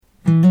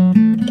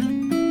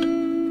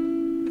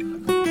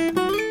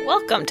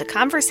Welcome to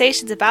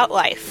Conversations About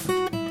Life.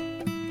 Well,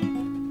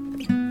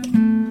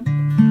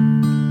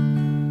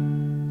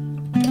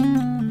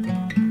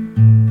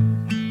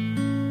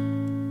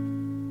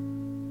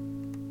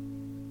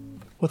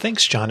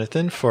 thanks,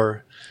 Jonathan,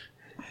 for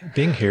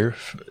being here,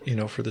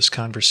 for this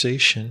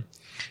conversation.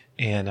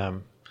 And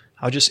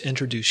I'll just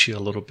introduce you a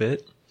little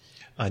bit.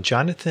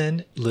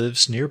 Jonathan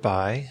lives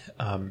nearby.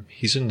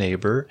 He's a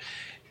neighbor.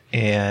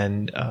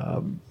 And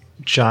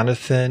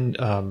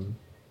Jonathan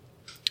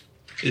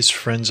is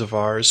friends of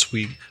ours.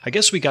 I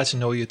guess we got to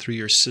know you through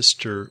your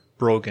sister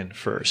Brogan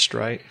first,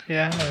 right?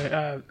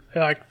 Yeah,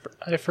 I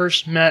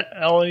first met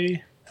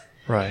Ellie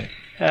right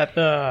at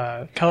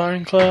the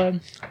coloring club.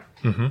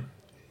 Mm-hmm.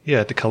 Yeah,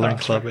 at the coloring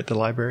club at the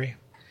library.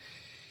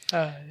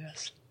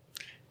 Yes.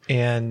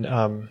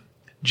 And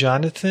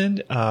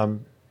Jonathan,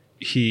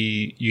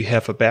 you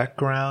have a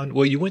background.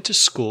 Well, you went to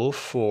school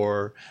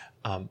for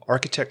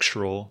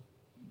architectural,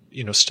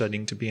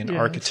 studying to be an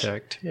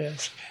architect.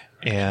 Yes.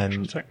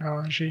 And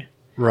technology.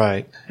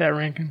 Right. At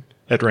Rankin.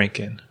 At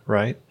Rankin,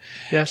 right?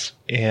 Yes.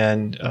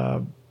 And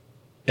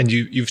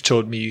you've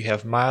told me you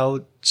have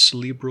mild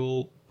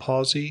cerebral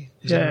palsy.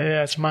 Is that right?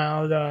 Yeah, it's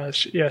mild.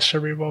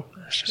 Cerebral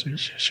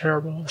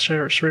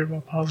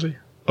palsy.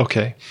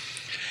 Okay.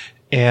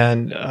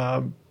 And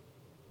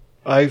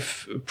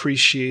I've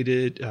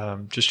appreciated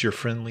just your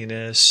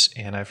friendliness,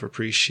 and I've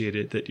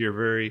appreciated that you're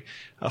very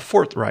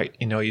forthright.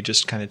 You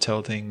just kind of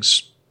tell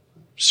things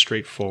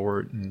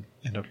straightforward and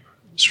in a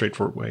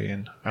straightforward way,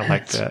 and I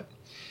like that.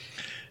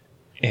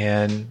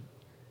 And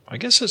I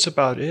guess that's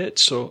about it.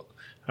 So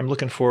I'm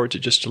looking forward to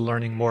just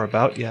learning more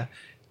about you.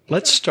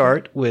 Let's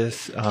start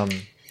with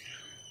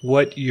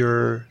what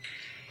your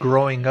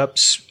growing up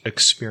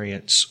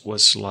experience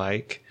was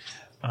like.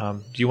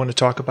 Do you want to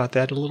talk about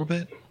that a little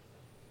bit?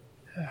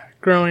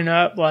 Growing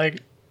up,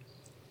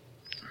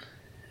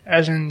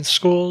 as in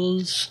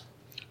schools?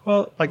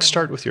 Well,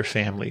 start with your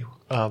family.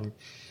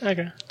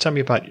 Okay. Tell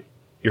me about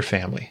your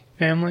family.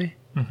 Family?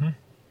 Mm-hmm.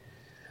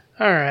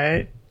 All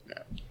right.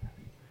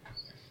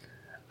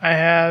 I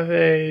have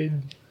a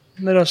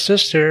little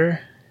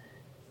sister.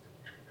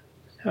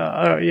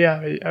 A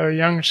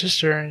younger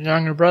sister and a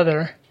younger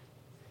brother.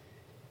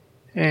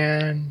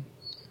 And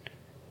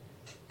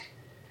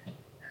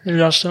there's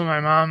also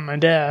my mom and my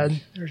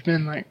dad.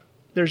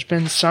 There's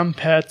been some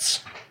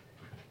pets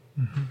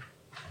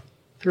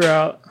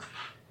throughout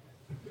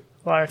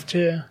life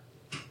too.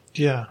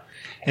 Yeah.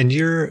 And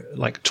you're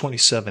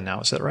 27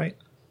 now, is that right?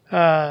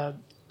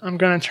 I'm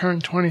going to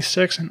turn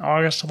 26 in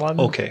August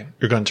 11th. Okay.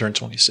 You're going to turn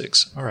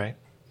 26. All right.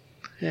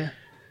 Yeah.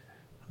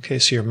 Okay,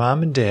 so your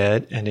mom and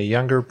dad and a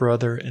younger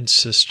brother and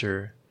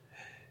sister.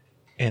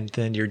 And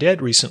then your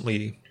dad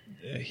recently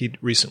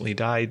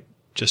died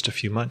just a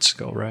few months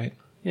ago, right?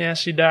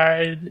 Yes, he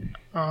died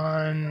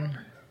on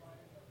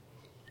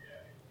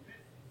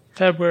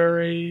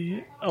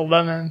February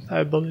 11th,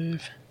 I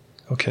believe.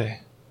 Okay.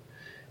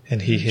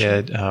 And he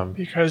had...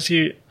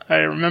 I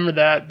remember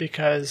that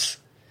because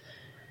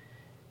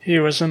he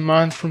was a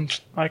month from,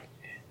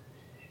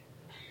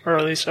 or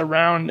at least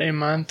around a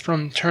month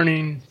from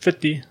turning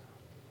 50.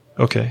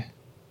 Okay.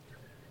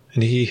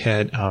 And he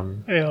had...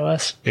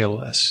 ALS.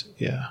 ALS,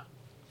 yeah.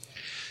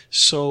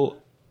 So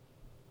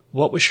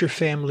what was your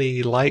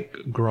family like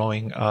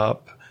growing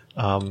up?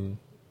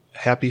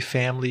 Happy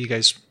family? You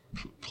guys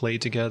play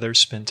together,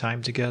 spend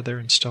time together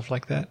and stuff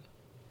like that?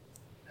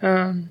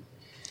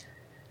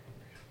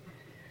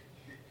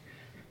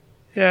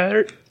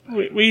 Yeah,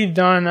 we've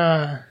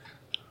done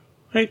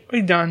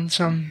we've done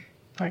some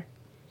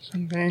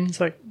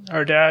things.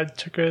 Our dad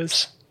took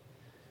us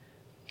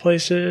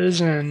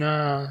places and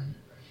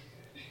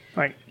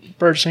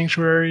bird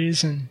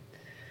sanctuaries, and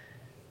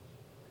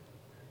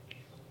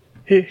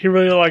he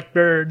really liked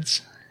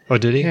birds. Oh,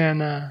 did he?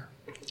 And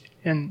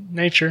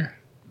nature.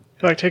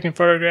 He liked taking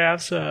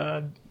photographs.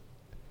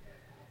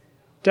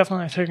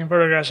 Definitely taking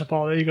photographs of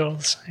bald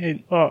eagles.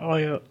 He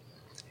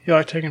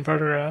liked taking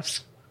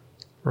photographs.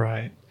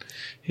 Right.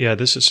 Yeah,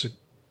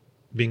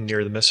 being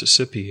near the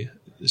Mississippi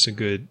is a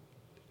good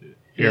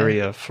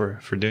area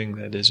for doing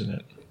that, isn't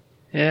it?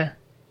 Yeah.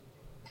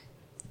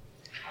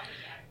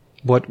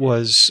 What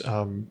was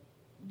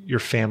your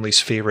family's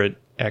favorite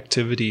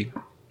activity,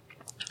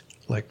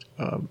 that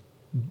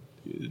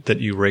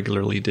you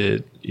regularly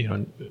did,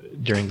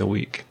 during the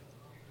week?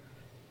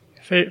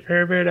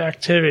 Favorite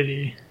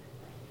activity?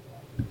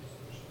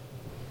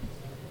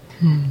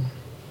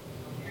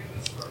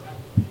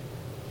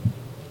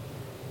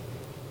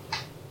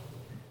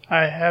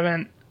 I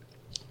haven't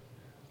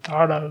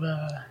thought of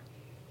an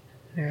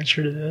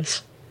answer to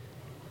this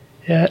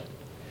yet.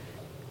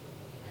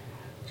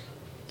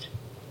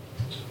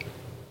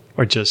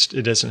 Or just,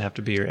 it doesn't have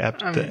to be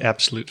the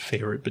absolute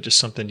favorite, but just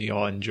something you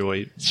all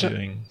enjoy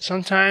doing.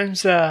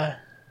 Sometimes on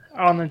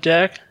the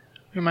deck,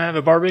 we might have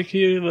a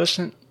barbecue.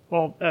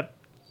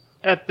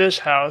 At this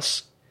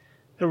house,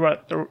 we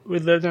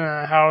lived in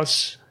a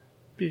house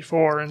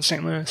before in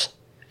St. Louis.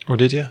 Oh,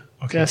 did you?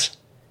 Okay. Yes.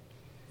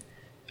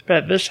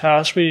 But at this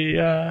house, we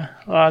a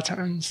lot of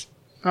times,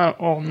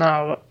 maybe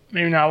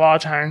not a lot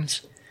of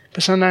times,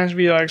 But sometimes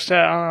we like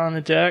sat on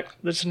the deck,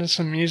 listened to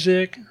some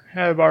music,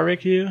 had a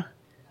barbecue,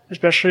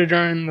 especially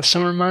during the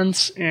summer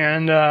months,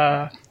 and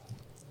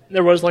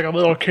there was like a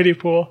little kiddie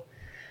pool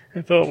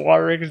and filled with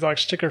water. You could like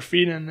stick our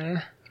feet in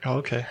there. Oh,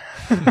 okay.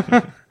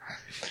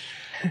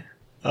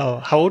 Oh,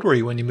 how old were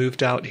you when you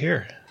moved out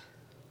here?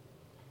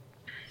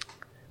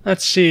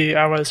 Let's see,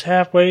 I was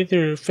halfway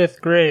through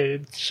 5th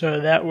grade, so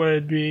that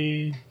would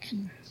be...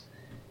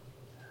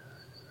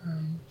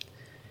 and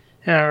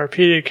I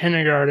repeated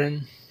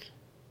kindergarten.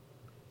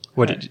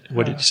 What did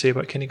you say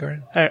about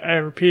kindergarten? I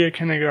repeated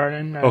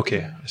kindergarten.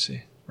 Okay, I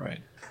see. Right.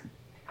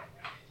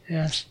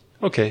 Yes.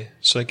 Okay,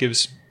 so that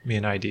gives me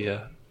an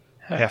idea.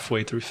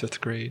 Halfway through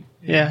 5th grade.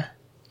 Yeah.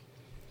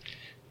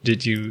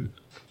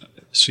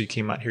 So you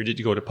came out here, did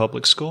you go to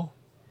public school?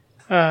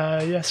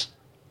 Yes.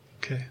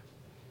 Okay.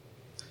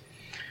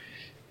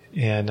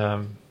 And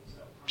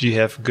do you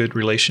have good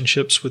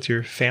relationships with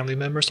your family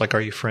members? Like, are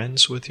you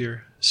friends with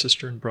your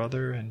sister and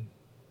brother? And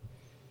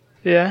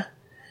Yeah.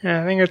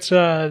 I think it's,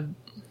 maybe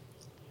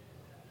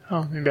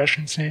I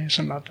shouldn't say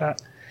something about that.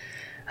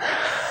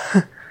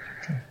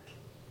 Okay.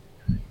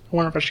 I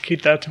wonder if I should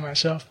keep that to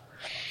myself.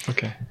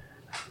 Okay.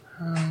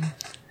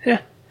 Yeah.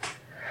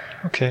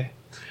 Okay.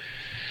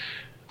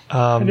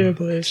 I do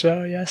believe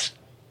so, yes.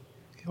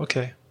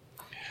 Okay.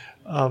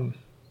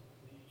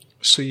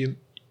 So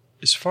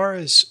as far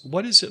as,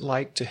 what is it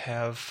like to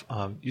have,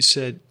 you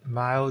said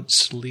mild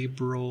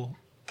cerebral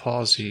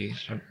palsy,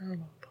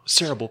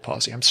 cerebral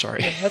palsy, I'm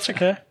sorry. Yeah, that's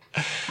okay.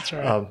 That's all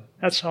right.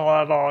 That's how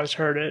I've always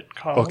heard it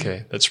called.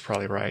 Okay, that's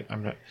probably right.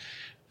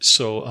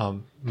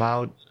 So,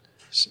 mild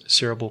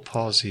cerebral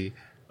palsy.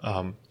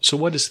 So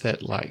what is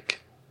that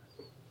like?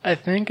 I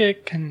think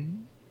it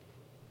can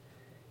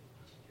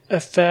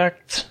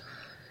affect...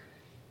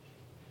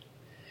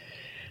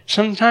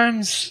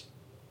 Sometimes...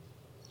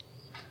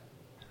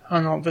 I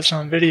don't know if it's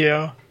on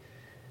video.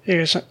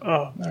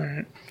 All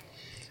right.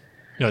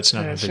 No, it's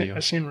not on video.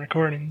 I've seen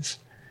recordings.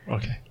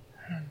 Okay.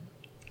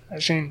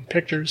 I've seen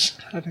pictures,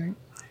 I think.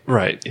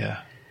 Right,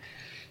 yeah.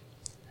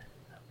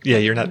 Yeah,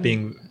 you're not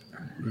being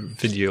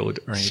videoed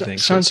or anything,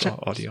 so it's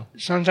all audio.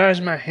 Sometimes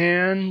my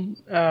hand,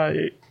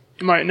 you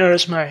might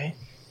notice I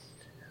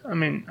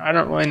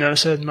don't really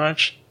notice it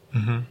much.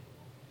 Mm-hmm.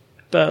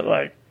 But,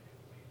 like,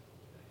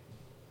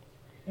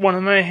 one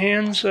of my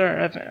hands, or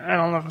I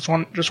don't know if it's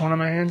just one of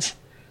my hands,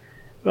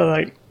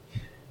 but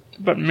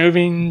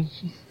moving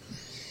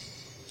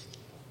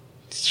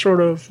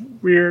sort of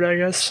weird, I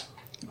guess.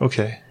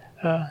 Okay.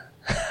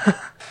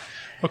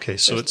 Okay,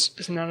 so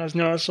it's not as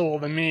noticeable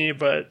to me,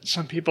 but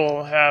some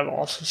people have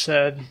also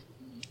said,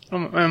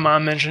 my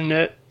mom mentioned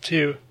it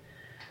to,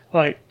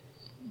 like,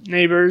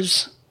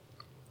 neighbors.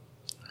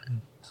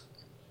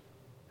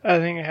 I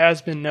think it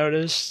has been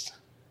noticed.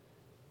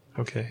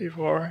 Okay.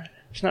 Before.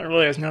 It's not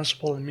really as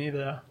noticeable to me,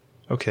 though.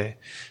 Okay.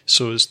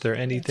 So is there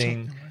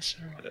anything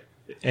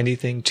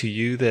to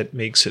you that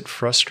makes it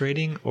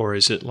frustrating, or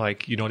is it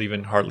like you don't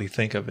even hardly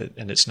think of it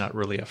and it's not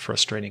really a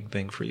frustrating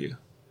thing for you?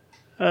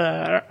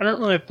 I don't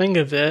really think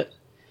of it.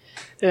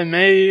 It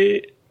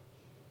may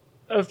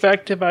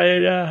affect if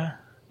I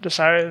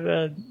decided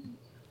to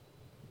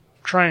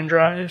try and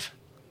drive.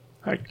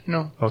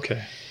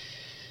 Okay.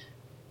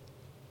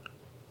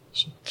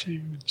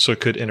 So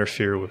it could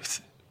interfere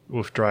with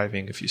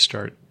driving if you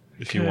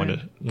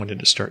wanted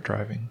to start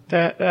driving.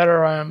 That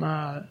or I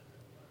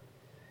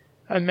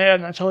may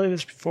have not told you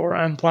this before.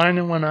 I'm blind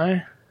in one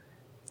eye.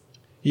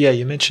 Yeah,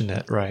 you mentioned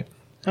that, right?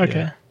 Okay.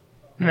 Yeah.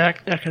 And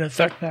that could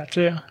affect that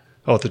too.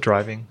 Oh, the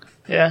driving?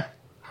 Yeah.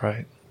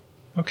 Right.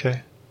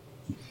 Okay.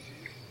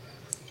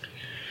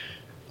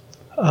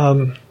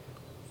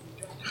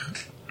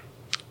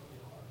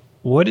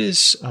 What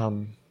is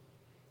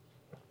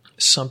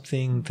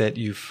something that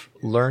you've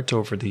learned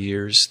over the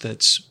years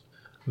that's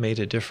made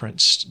a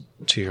difference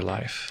to your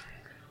life?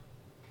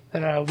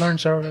 That I've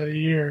learned over the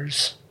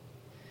years.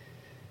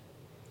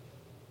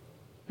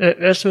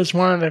 This was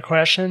one of the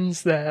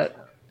questions that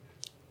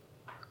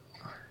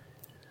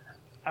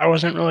I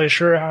wasn't really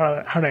sure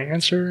how to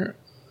answer.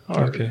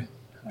 Okay.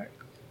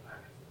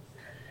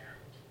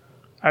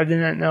 I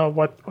didn't know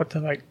what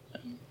to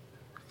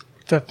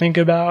think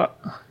about.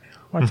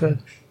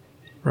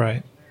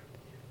 Right.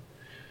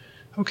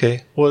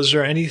 Okay. Well, is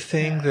there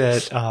anything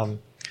that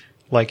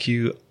like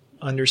you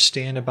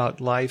understand about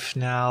life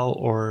now,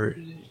 or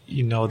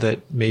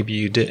that maybe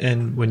you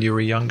didn't when you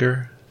were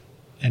younger?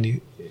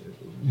 Any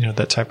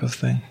that type of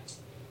thing?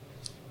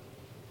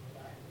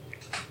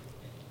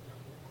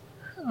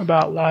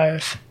 About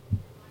life.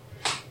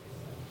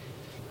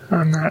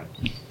 I'm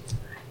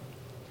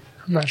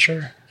not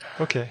sure.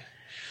 Okay.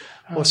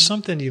 Well,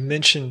 something you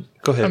mentioned.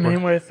 Go ahead.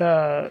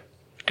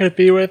 Could it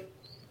be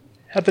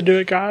have to do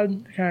with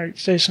God? Can I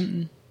say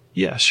something?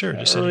 Yeah, sure.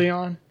 Just early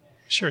on.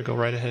 Sure, go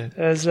right ahead.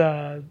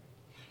 I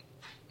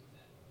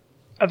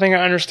think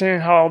I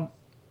understand how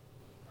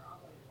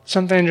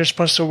some things are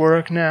supposed to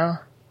work now.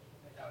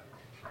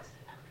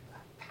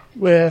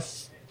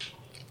 With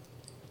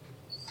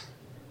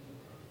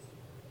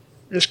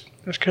this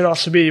could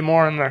also be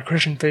more in the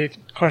Christian faith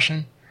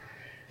question.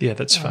 Yeah,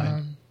 that's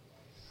fine.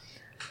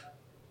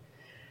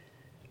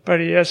 But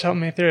he has helped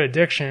me through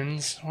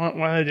addictions. One of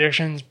the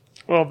addictions,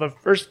 well, the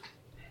first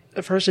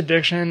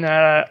addiction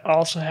that I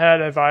also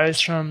had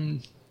advice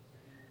from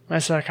my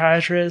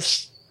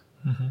psychiatrist,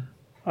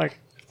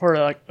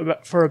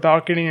 for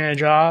about getting a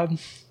job,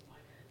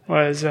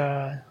 was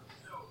about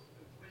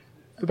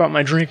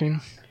my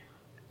drinking.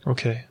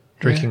 Okay.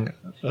 Drinking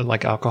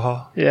like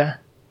alcohol? Yeah.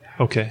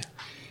 Okay.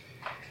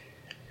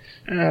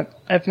 And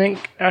I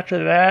think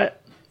after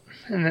that,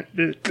 and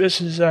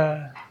this is,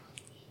 I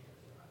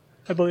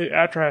believe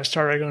after I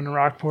started going to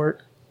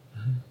Rockport,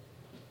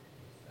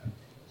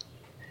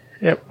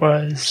 it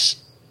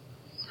was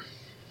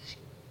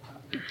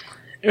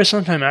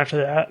sometime after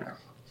that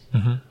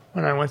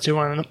when I went to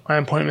one of my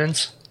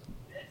appointments.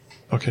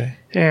 Okay.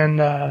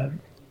 And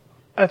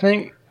I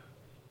think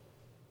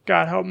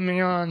God helped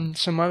me on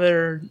some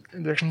other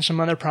addictions, some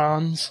other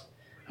problems.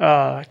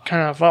 Kind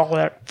of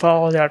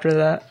followed after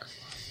that.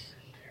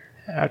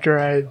 After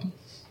I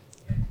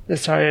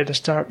decided to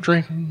stop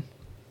drinking.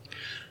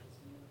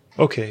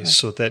 Okay,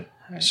 so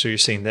you're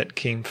saying that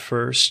came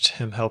first,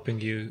 him helping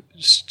you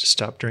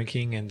stop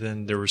drinking, and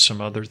then there were some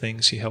other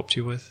things he helped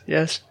you with?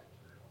 Yes.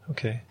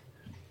 Okay.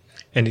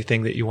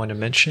 Anything that you want to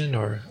mention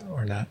or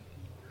not?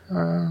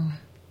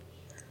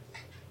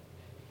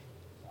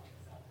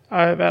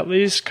 I've at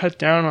least cut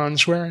down on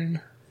swearing.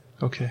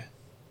 Okay.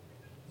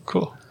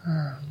 Cool.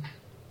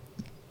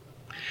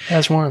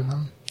 That's one of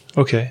them.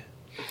 Okay.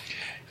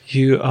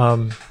 You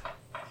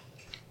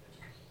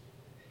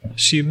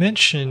so you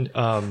mentioned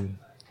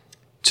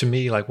to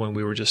me, like when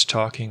we were just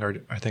talking, or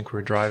I think we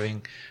were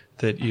driving,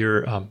 that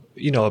you're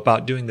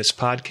about doing this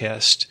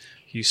podcast.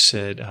 You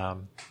said,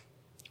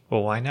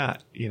 well, why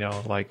not?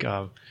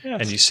 Yes.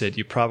 And you said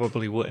you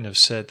probably wouldn't have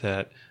said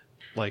that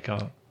like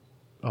a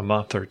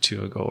month or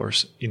two ago, or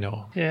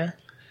Yeah.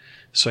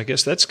 So I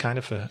guess that's kind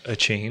of a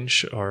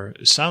change, or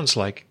it sounds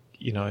like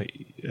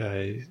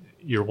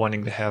you're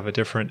wanting to have a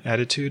different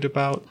attitude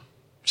about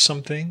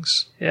some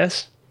things.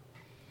 Yes.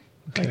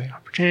 Okay. Like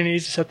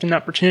opportunities, accepting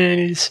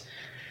opportunities.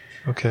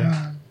 Okay.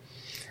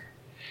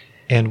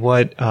 And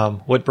what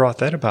brought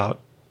that about,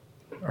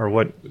 or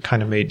what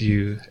kind of made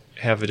you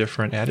have a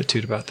different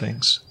attitude about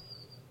things?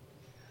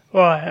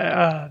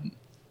 Well,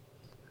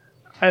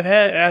 I've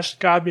had asked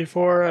God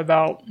before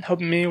about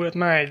helping me with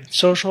my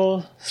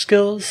social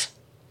skills.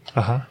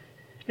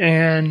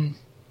 And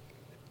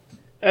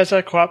as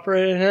I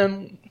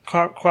cooperated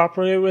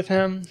with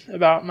him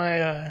about my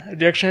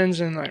addictions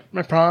and like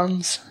my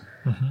problems,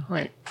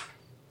 like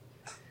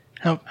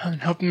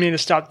helping me to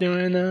stop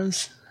doing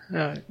those.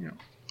 It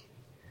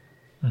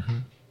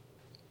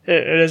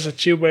is a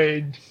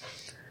two-way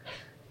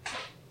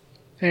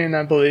thing,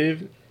 I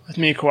believe, with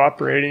me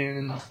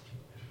cooperating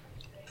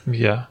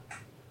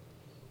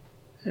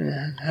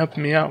and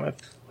helping me out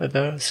with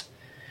those.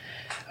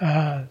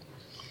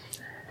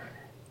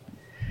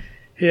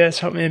 He has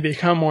helped me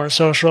become more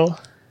social.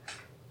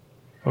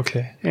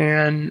 Okay.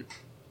 And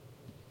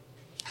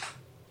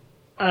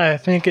I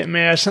think it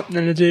may have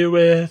something to do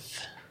with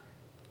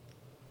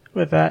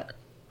that.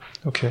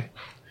 Okay.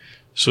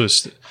 So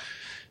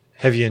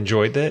have you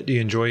enjoyed that? Do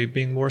you enjoy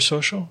being more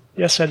social?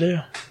 Yes, I do.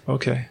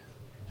 Okay.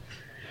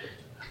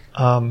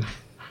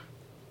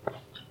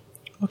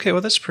 Okay,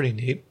 well, that's pretty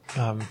neat.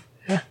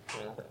 Yeah.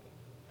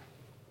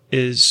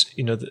 Is,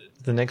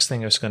 the next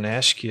thing I was going to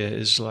ask you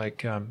is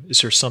like,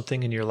 is there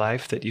something in your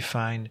life that you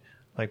find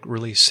like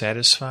really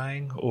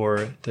satisfying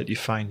or that you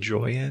find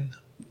joy in?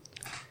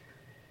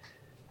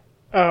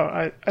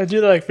 Oh, I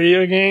do like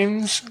video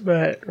games,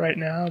 but right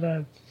now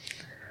the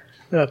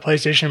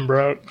PlayStation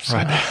broke. So.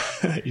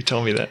 Right. You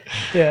told me that.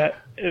 Yeah,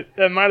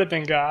 it might have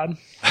been God.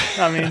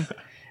 I mean,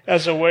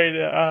 as a way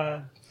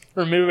to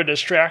remove a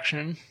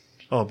distraction.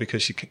 Oh,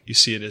 because you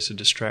see it as a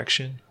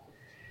distraction?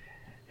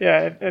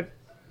 Yeah,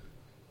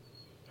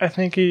 I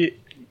think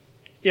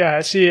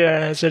I see it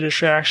as a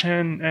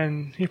distraction,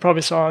 and he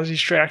probably saw it as a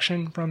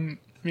distraction from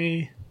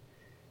me.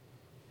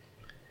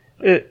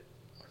 With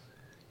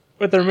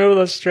the removal of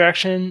this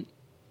distraction,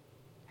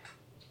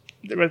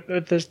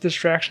 with this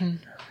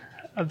distraction,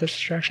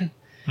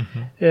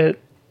 it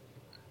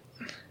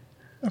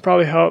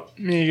probably helped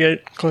me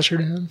get closer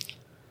to him.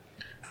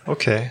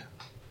 Okay.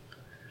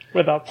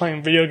 Without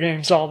playing video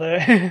games all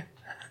day.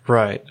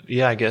 Right.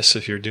 Yeah, I guess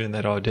if you're doing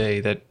that all day,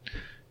 that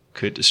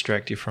could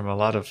distract you from a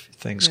lot of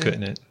things,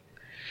 couldn't it?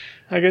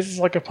 I guess it's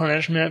like a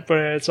punishment, but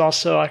it's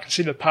also, I can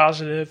see the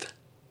positive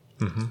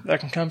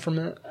that can come from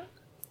it.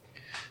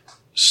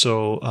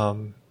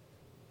 So,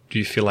 do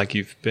you feel like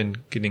you've been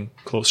getting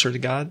closer to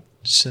God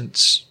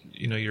since,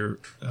 your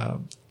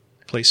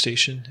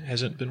PlayStation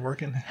hasn't been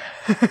working?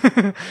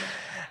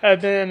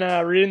 I've been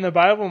reading the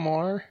Bible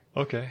more.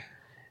 Okay.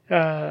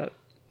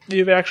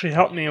 You've actually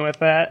helped me with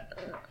that.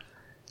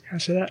 Can I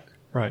say that?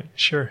 Right.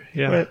 Sure.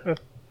 Yeah.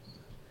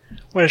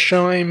 With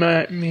showing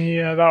me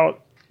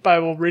about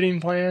Bible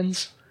reading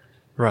plans.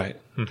 Right.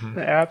 The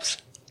apps.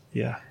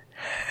 Yeah.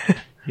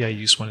 Yeah, I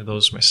use one of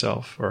those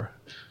myself, or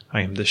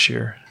I am this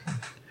year.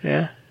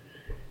 Yeah.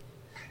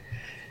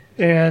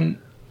 And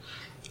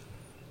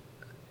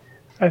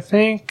I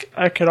think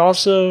I could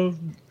also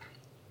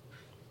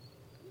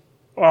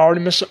Well, I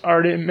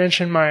already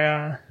mentioned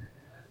my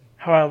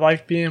how I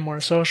like being more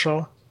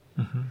social.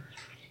 Mm-hmm.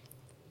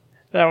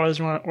 That was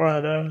one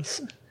of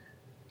those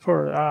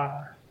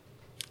for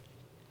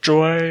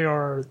joy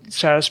or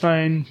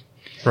satisfying.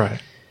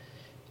 Right.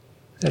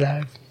 That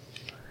I've.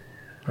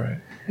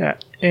 Right. Yeah,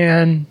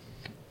 and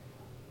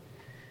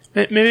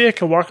maybe I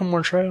could walk on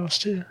more trails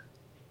too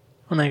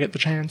when I get the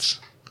chance.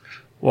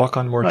 Walk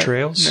on more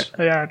trails?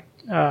 Yeah,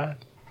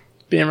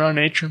 being around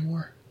nature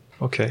more.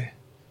 Okay.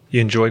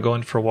 You enjoy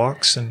going for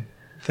walks and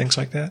things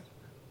like that?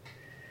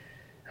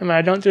 I mean,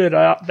 I don't do it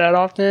that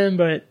often,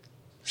 but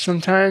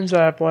sometimes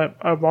I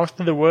walk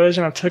through the woods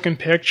and I've taken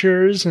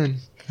pictures, and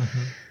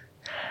mm-hmm.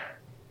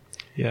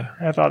 Yeah,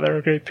 I thought they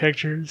were great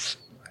pictures.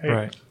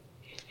 Right.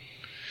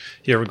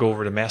 You ever go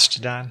over to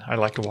Mastodon? I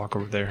like to walk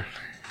over there.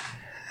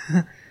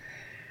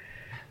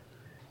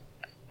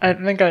 I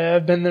think I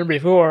have been there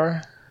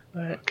before,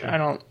 but okay. I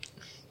don't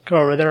go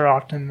over there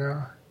often,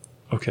 though.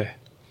 Okay.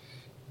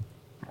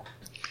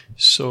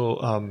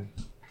 So,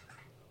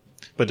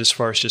 but as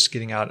far as just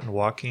getting out and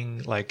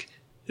walking, like,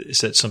 is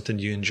that something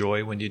you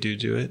enjoy when you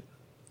do it?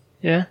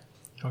 Yeah.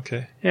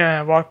 Okay. Yeah,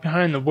 I walk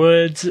behind the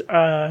woods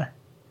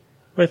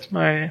with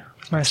my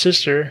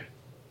sister.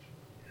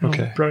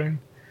 Okay. Brother.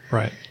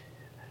 Right.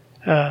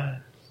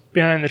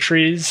 Behind the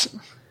trees.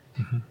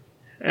 Mm-hmm.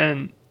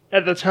 And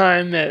at the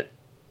time,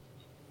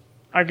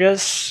 I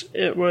guess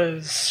it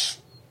was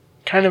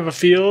kind of a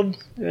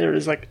field. There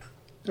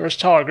was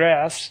tall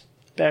grass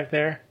back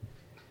there.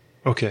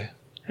 Okay.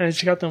 And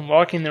as you got them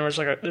walking, there's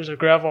a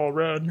gravel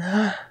road.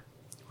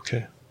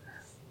 Okay.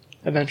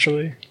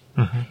 Eventually.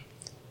 Mm-hmm.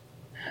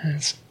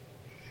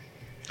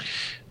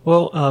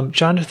 Well,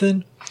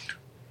 Jonathan,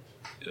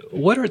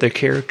 what are the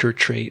character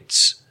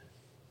traits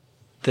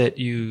that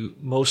you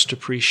most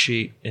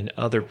appreciate in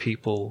other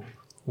people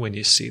when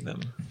you see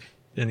them?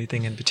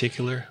 Anything in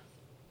particular?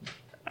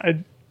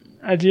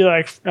 I do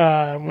like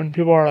when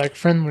people are like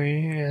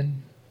friendly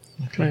and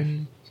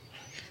okay.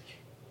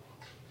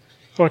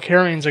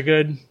 Caring's a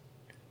good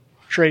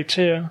trait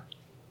too.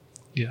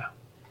 Yeah.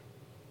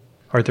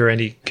 Are there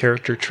any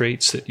character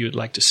traits that you would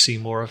like to see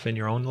more of in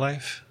your own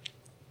life?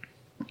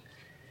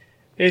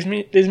 These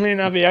may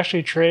not be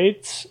actually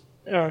traits.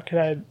 Or could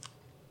I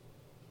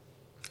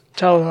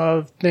tell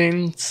of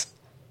things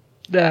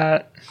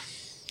that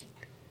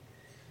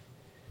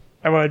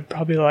I would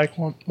probably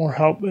want more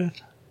help with?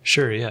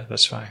 Sure, yeah,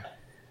 that's fine.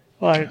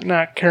 Like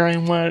not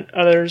caring what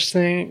others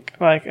think.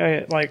 Like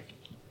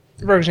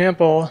for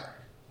example,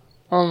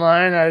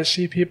 online I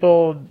see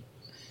people.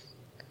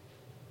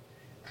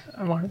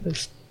 I wanted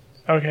this.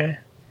 Okay.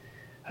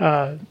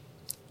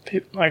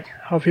 Like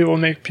how people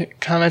make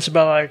comments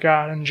about like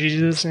God and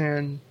Jesus,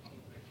 and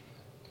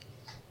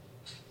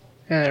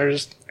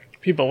there's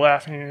people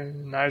laughing,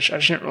 and I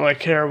shouldn't really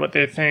care what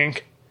they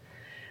think.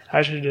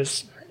 I should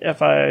just, if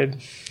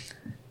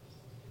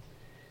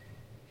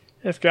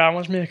God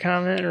wants me to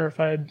comment, or if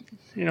that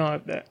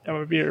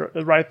would be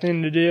the right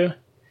thing to do,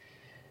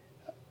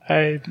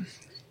 I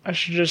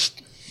should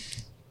just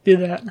do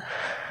that.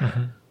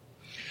 Mm-hmm.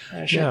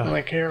 I shouldn't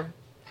really care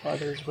what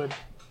others would.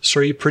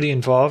 So are you pretty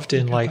involved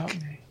in like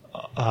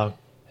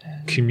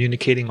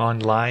communicating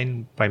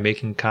online by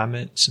making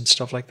comments and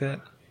stuff like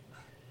that?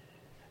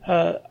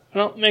 I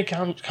don't make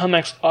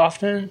comments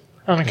often.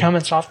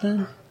 Comments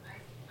often.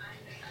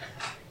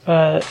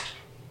 But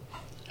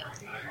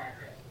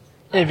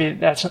maybe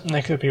that's something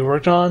that could be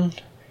worked on.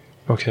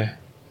 Okay.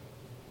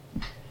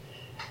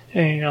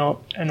 And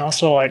and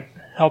also like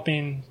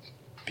helping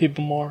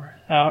people more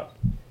out.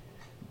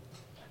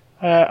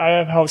 I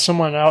have helped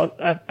someone out.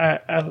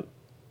 At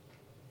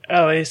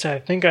least I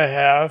think I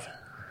have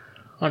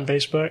on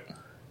Facebook.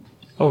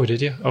 Oh,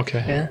 did you?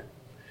 Okay. Yeah.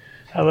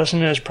 I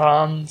listened to his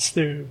problems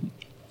through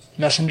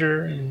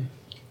Messenger and.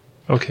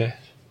 Okay.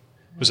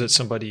 Was that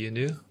somebody you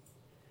knew?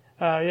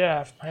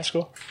 Yeah, from high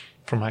school.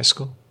 From high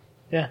school?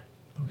 Yeah.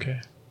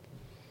 Okay.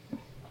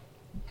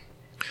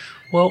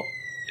 Well,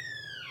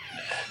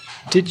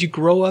 did you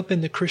grow up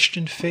in the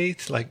Christian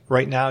faith? Like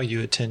right now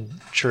you attend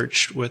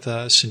church with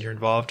us and you're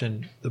involved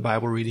in the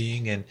Bible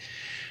reading and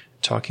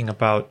talking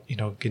about,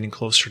 getting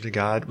closer to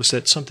God. Was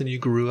that something you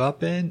grew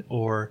up in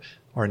or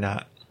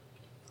not?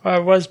 I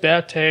was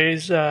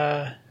baptized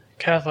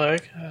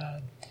Catholic.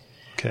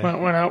 Okay.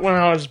 When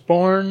I was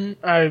born,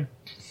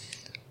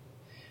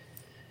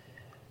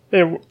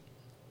 it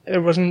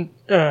wasn't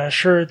a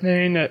sure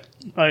thing that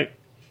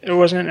it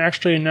wasn't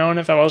actually known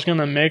if I was going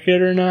to make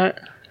it or not.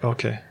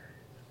 Okay.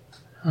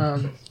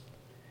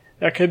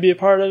 That could be a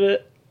part of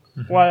it.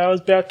 Mm-hmm. Why I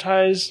was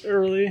baptized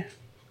early.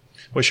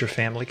 Was your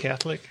family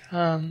Catholic?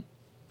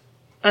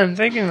 I'm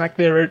thinking like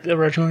they were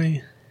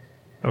originally.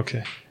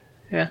 Okay.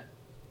 Yeah.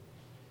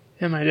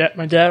 And my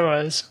dad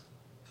was.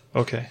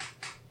 Okay.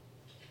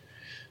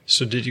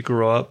 So did you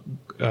grow up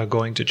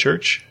going to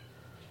church?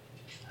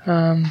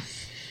 Oh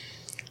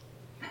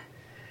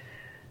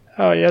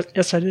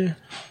yes I did.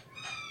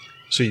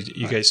 So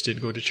you guys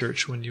did go to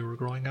church when you were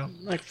growing up?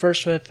 Like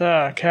first with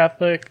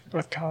Catholic,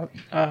 with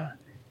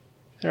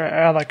I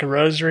had like a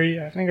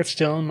rosary. I think it's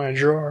still in my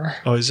drawer.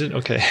 Oh, is it?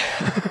 Okay.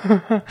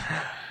 All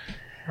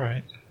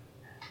right.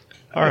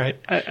 All right.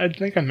 I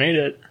think I made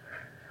it.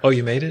 Oh,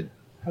 you made it?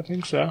 I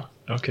think so.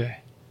 Okay.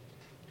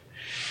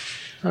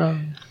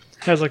 It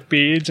has like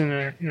beads and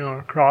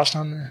a cross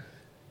on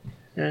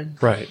the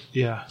end. Right.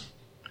 Yeah.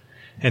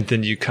 And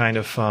then you kind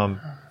of,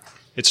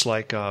 it's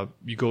like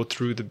you go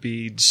through the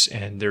beads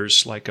and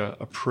there's like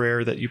a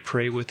prayer that you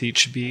pray with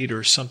each bead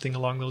or something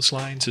along those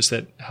lines. Is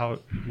that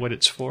what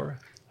it's for?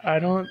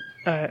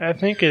 I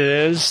think it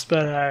is,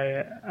 but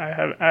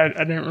I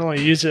didn't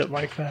really use it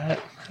like that.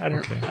 I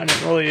don't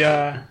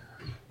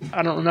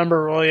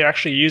remember really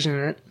actually using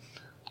it.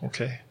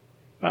 Okay.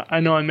 I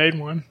know I made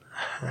one.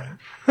 Right.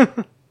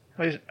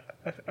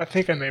 I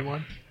think I made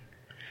one.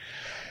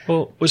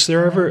 Well, was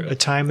there ever a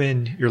time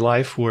in your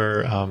life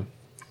where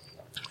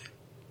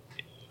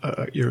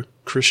your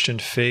Christian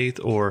faith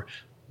or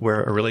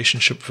where a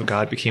relationship with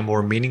God became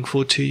more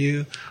meaningful to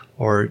you,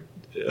 or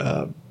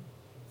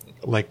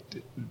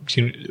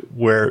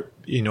where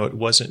it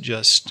wasn't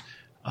just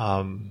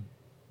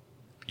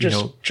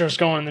just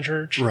going to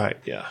church? Right.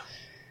 Yeah.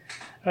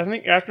 I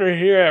think after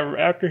here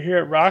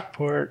at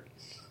Rockport,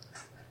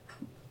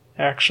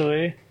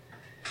 actually,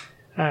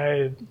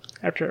 after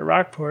at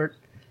Rockport,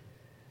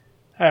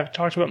 I've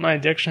talked about my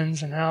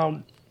addictions and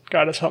how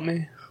God has helped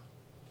me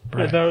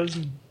with those.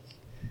 And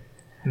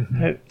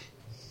mm-hmm. I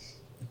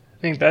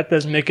think that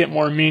does make it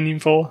more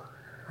meaningful.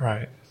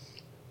 Right.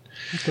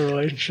 Make the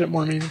relationship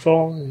more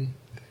meaningful. And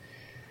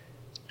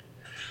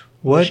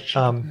what,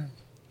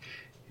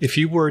 if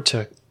you were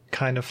to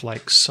kind of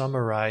like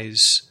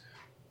summarize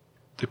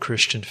the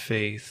Christian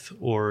faith,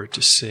 or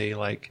to say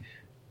like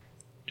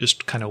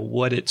just kind of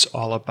what it's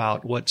all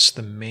about, what's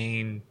the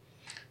main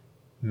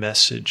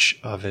message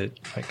of it?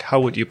 Like, how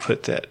would you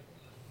put that?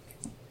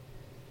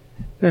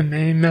 The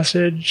main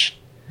message?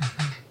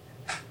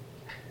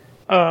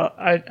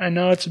 I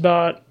know it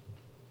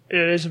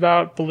is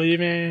about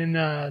believing,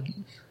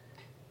 having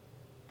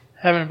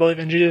to believe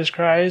in Jesus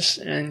Christ,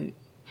 and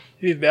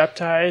you be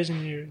baptized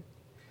and you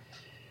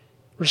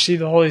receive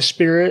the Holy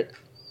Spirit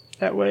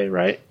that way,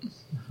 right?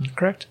 Mm-hmm.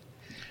 Correct?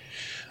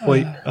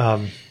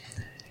 Well,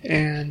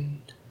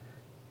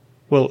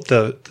 well,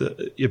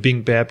 the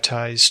being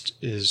baptized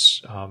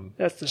is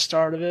that's the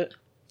start of it.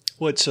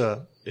 Well, it's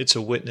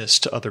a witness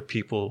to other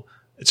people.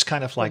 It's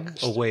kind of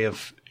like a way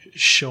of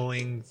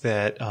showing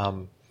that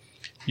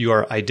you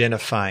are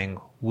identifying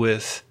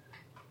with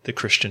the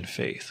Christian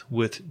faith,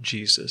 with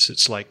Jesus.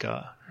 It's like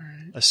a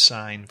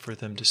sign for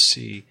them to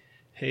see,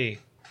 hey,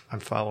 I'm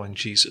following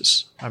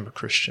Jesus. I'm a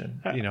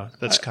Christian.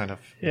 That's kind of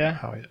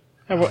how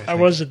I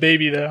was a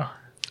baby though.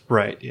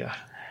 Right. Yeah.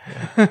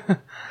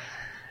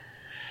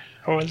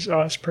 I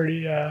was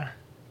pretty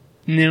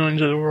new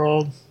into the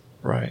world.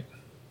 Right.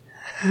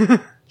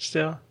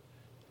 Still.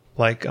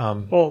 Like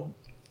well,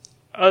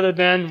 other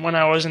than when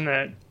I was in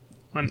the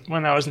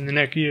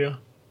NICU.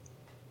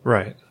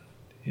 Right.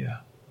 Yeah.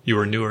 You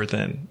were newer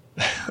then.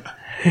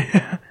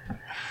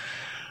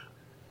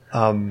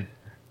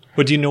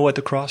 But do you know what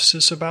the cross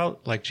is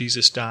about? Like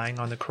Jesus dying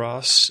on the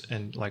cross,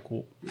 and like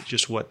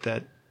just what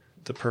the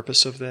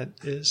purpose of that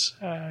is?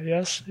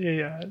 Yes.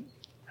 Yeah.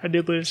 I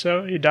do believe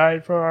so. He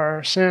died for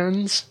our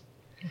sins.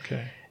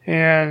 Okay.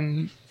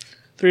 And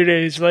 3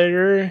 days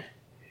later,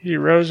 he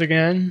rose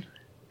again.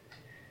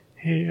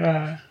 He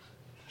was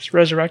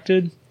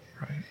resurrected.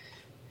 Right.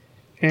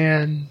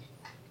 And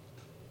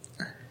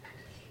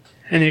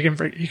he can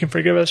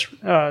forgive us.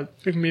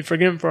 We can be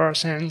forgiven for our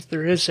sins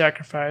through his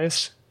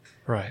sacrifice.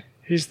 Right.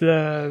 He's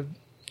the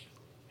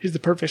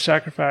perfect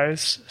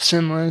sacrifice,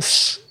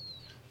 sinless.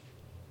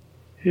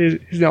 He's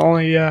the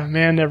only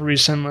man to ever be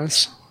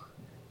sinless.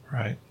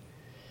 Right.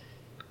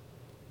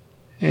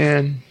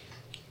 And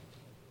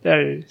that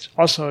is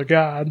also a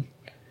God.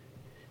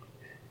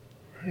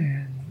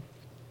 And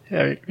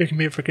we can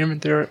be forgiven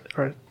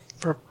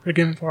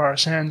forgiven for our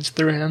sins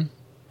through him.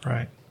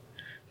 Right.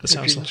 That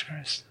Jesus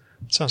Christ.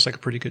 Sounds like a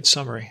pretty good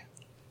summary.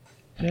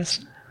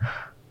 Yes.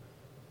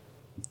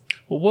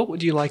 Well, what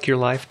would you like your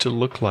life to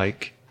look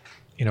like,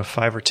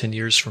 5 or 10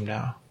 years from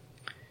now?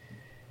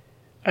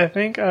 I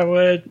think I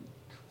would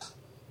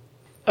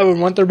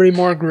want there to be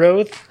more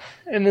growth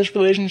in this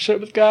relationship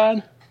with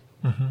God.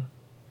 Mm-hmm.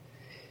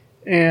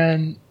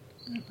 And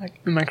like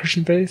in my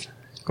Christian faith.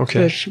 Okay.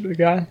 Relationship with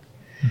God.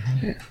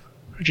 Mm-hmm. Yeah,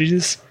 with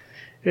Jesus.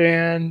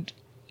 And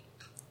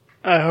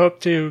I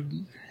hope to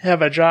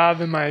have a job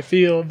in my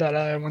field that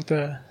I went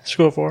to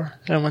school for,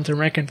 that I went to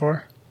Rankin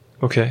for.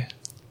 Okay.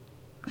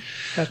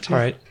 That too. All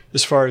right.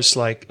 As far as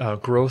like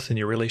growth in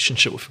your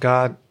relationship with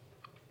God,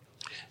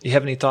 do you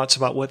have any thoughts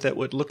about what that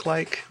would look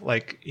like?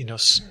 Like,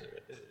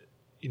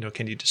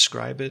 can you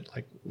describe it?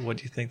 Like, what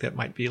do you think that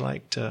might be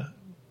like to,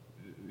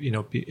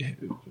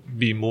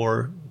 be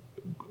more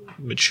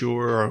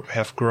mature or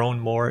have grown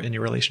more in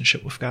your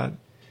relationship with God?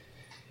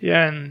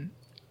 Yeah, and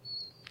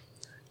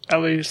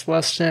at least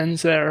less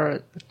sins that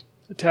are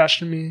attached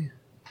to me.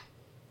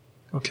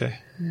 Okay.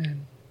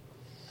 And,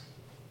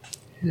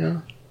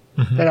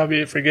 mm-hmm. that I'll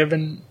be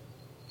forgiven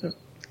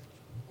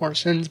more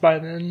sins by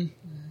then.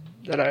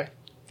 that I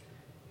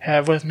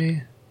have with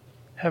me,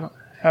 have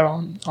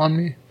on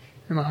me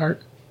in my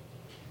heart,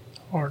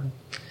 or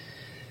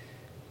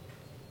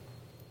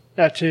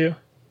that too.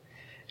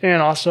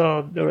 And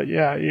also,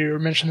 you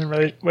mentioned the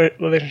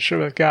relationship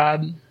with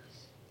God,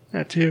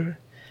 that too,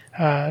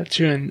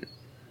 to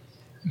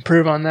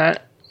improve on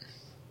that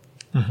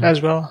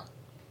as well.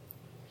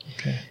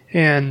 Okay.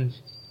 And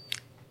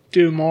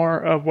do more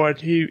of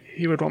what he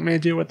would want me to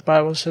do, what the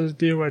Bible says to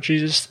do, what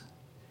Jesus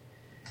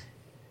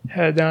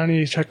had done.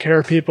 He took care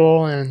of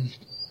people, and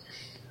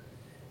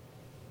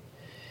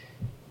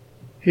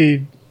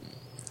he,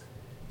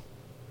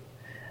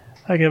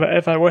 like,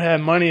 if I would have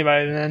money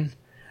by then,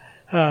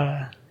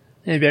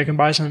 maybe I can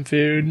buy some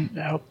food,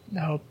 help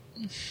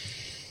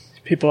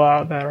people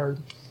out that are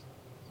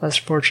less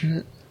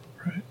fortunate.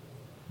 Right.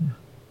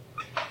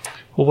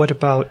 Well, what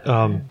about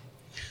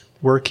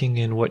working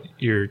in what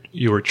you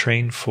were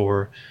trained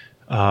for?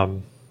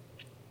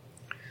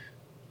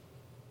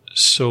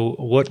 So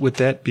what would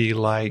that be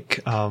like?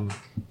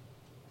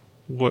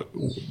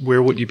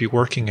 Where would you be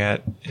working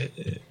at?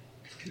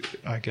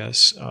 I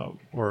guess,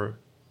 or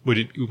would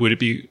it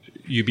be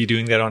you be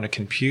doing that on a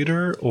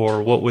computer,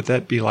 or what would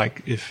that be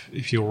like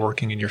if you were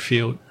working in your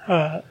field?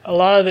 A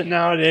lot of it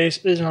nowadays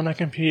is on a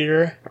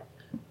computer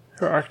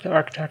for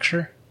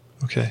architecture.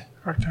 Okay.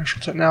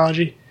 Architectural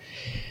technology.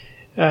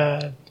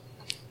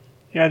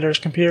 There's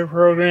computer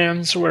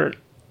programs where it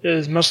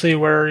is mostly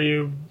where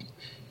you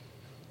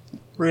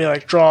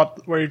draw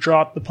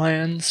up the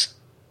plans.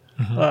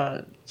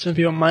 Mm-hmm. Some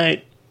people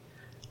might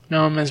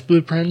know them as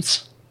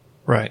blueprints.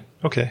 Right.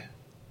 Okay.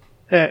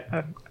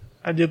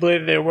 I do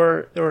believe there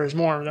was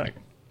more like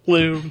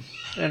blue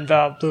and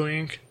valve blue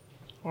ink,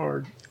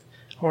 or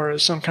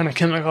some kind of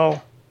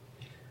chemical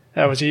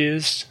that was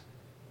used.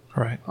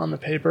 Right. On the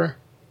paper.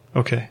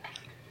 Okay.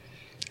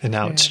 And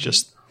now it's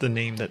just the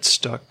name that's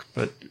stuck,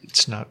 but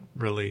it's not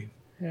really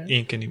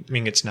ink. I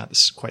mean, it's not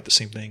quite the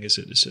same thing as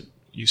it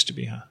used to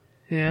be, huh?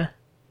 Yeah.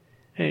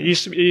 And it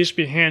used to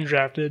be hand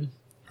drafted.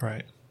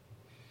 Right.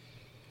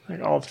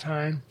 Like all the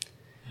time.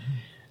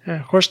 Mm-hmm.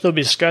 And of course there'll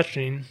be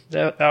sketching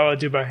that I would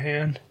do by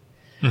hand.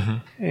 Mm-hmm.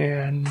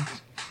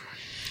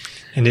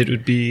 And it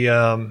would be,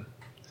 I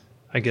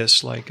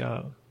guess, like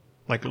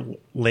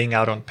laying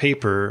out on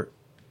paper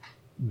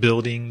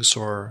buildings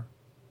or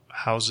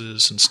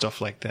houses and stuff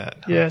like that.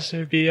 Huh? Yes, it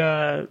would be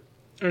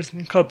there's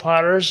something called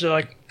plotters, or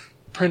like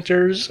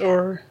printers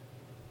or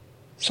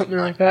something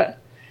like that,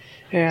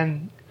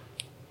 and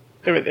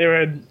it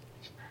would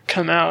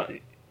come out.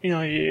 You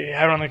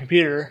have it on the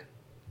computer,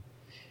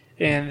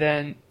 and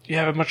then you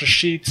have a bunch of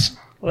sheets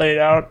laid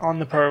out on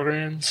the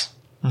programs,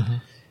 mm-hmm.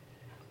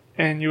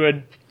 and you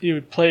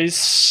would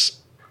place,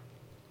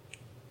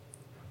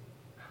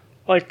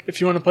 like,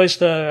 if you want to place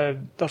the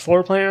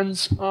floor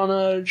plans on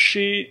a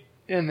sheet,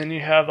 and then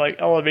you have like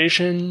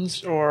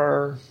elevations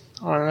or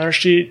on another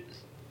sheet.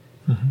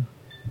 Mm-hmm.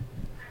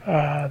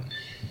 Right.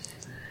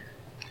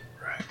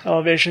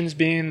 Elevations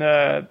being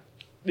the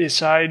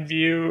side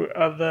view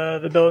of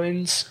the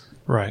buildings.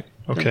 Right.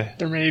 Okay.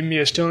 There may even be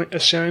a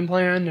ceiling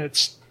plan.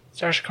 It's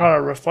actually called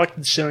a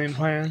reflected ceiling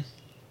plan.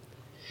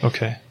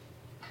 Okay.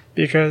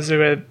 Because it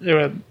would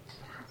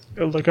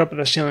look up at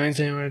the ceilings,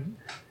 and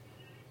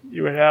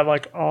you would have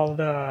all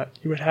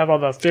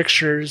the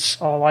fixtures,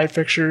 all light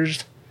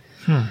fixtures.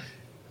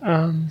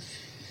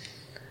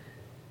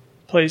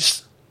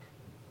 Placed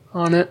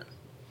on it.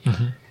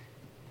 Mm-hmm.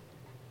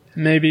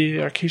 Maybe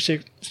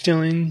acoustic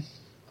ceiling,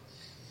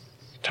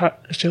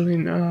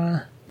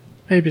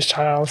 maybe it's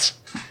tiles.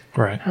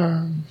 Right.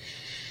 I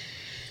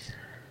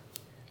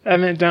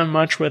haven't done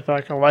much with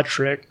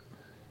electric.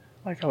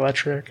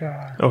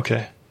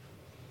 Okay.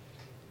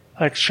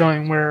 Like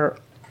showing where.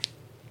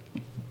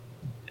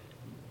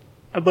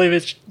 I believe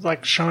it's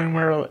like showing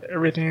where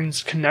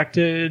everything's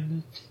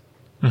connected.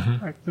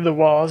 Mm-hmm. Like the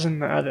walls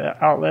and the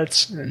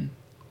outlets. And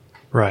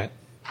right.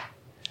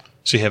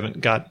 So you haven't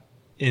got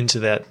into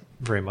that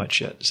very much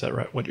yet. Is that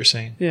right, what you're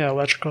saying? Yeah,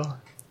 electrical.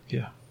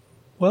 Yeah.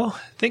 Well,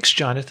 thanks,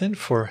 Jonathan,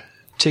 for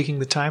taking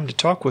the time to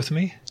talk with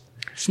me.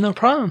 It's no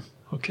problem.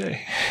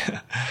 Okay.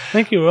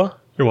 Thank you, Will.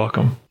 You're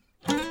welcome.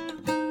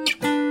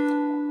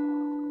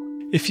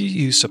 If you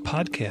use a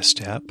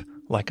podcast app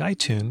like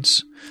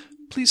iTunes,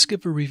 please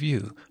give a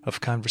review of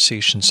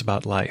Conversations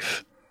About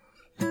Life.